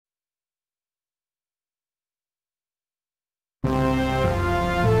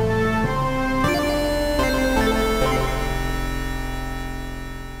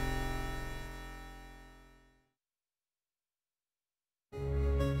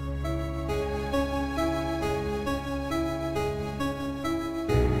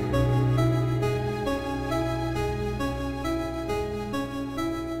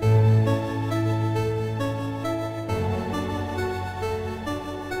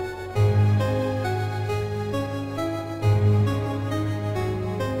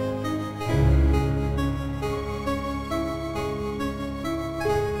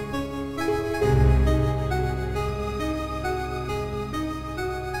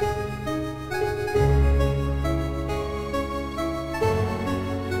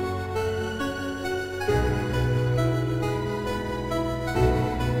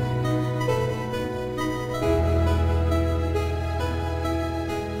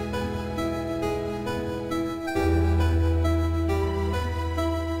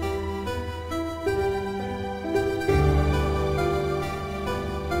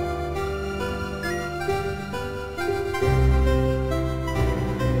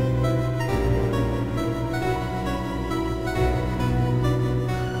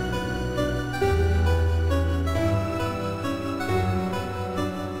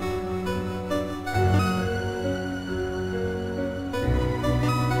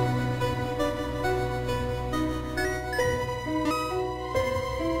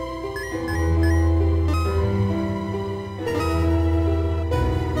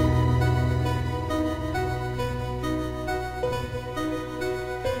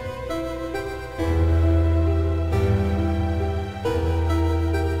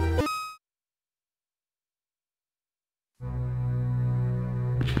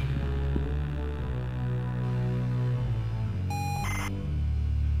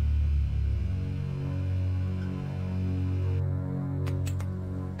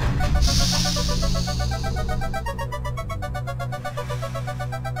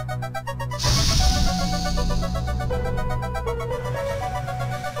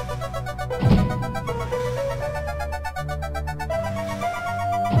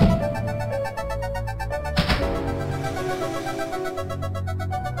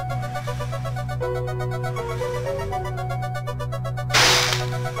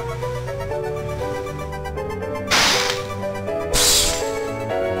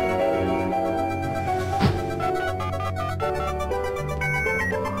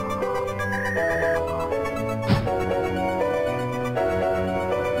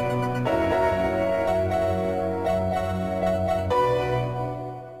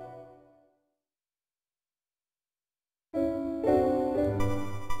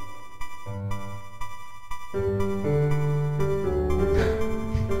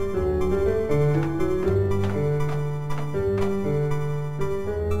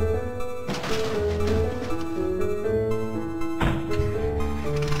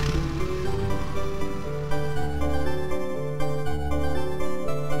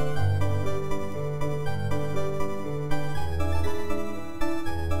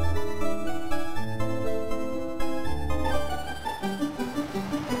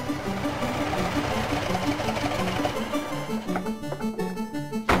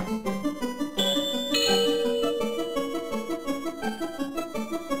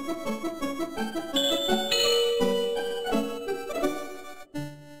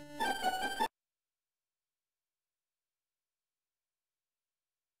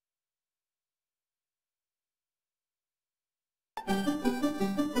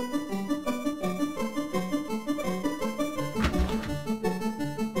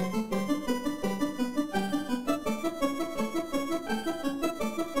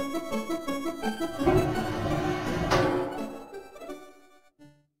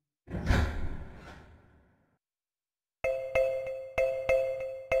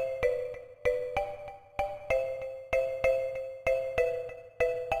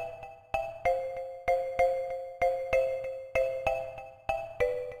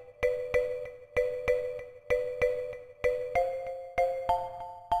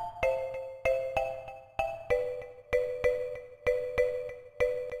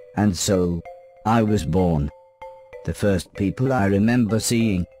And so, I was born. The first people I remember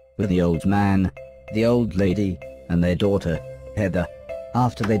seeing were the old man, the old lady, and their daughter, Heather.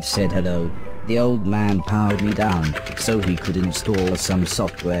 After they'd said hello, the old man powered me down so he could install some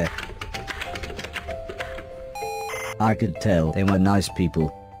software. I could tell they were nice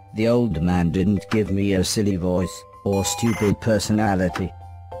people. The old man didn't give me a silly voice or stupid personality.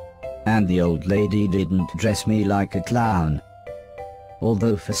 And the old lady didn't dress me like a clown.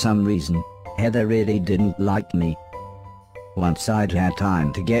 Although for some reason, Heather really didn't like me. Once I'd had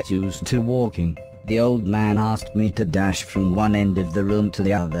time to get used to walking, the old man asked me to dash from one end of the room to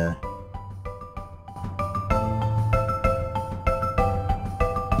the other.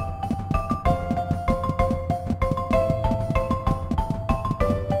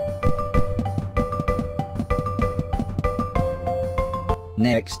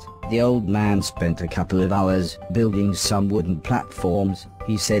 Next, the old man spent a couple of hours building some wooden platforms.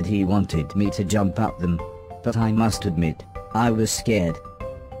 He said he wanted me to jump up them, but I must admit, I was scared.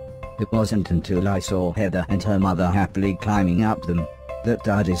 It wasn't until I saw Heather and her mother happily climbing up them that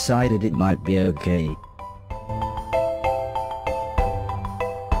I decided it might be okay.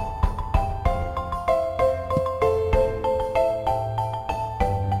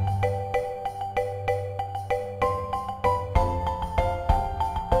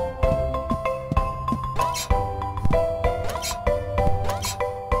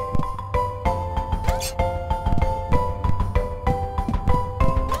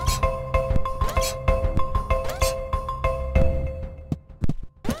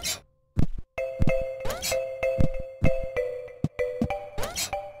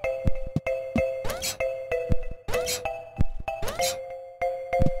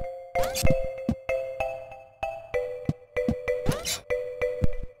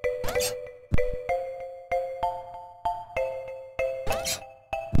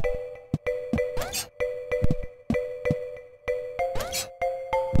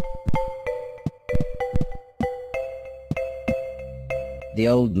 The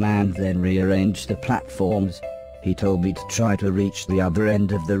old man then rearranged the platforms. He told me to try to reach the other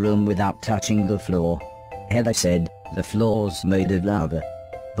end of the room without touching the floor. Heather said the floor's made of lava.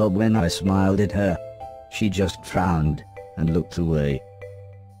 But when I smiled at her, she just frowned and looked away.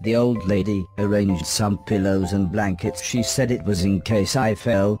 The old lady arranged some pillows and blankets. She said it was in case I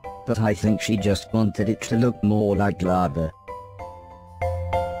fell, but I think she just wanted it to look more like lava.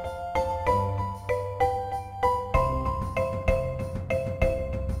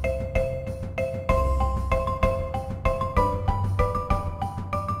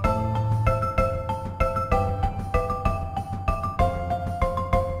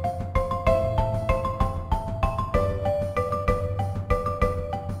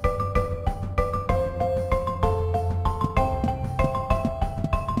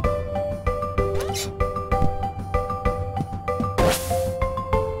 You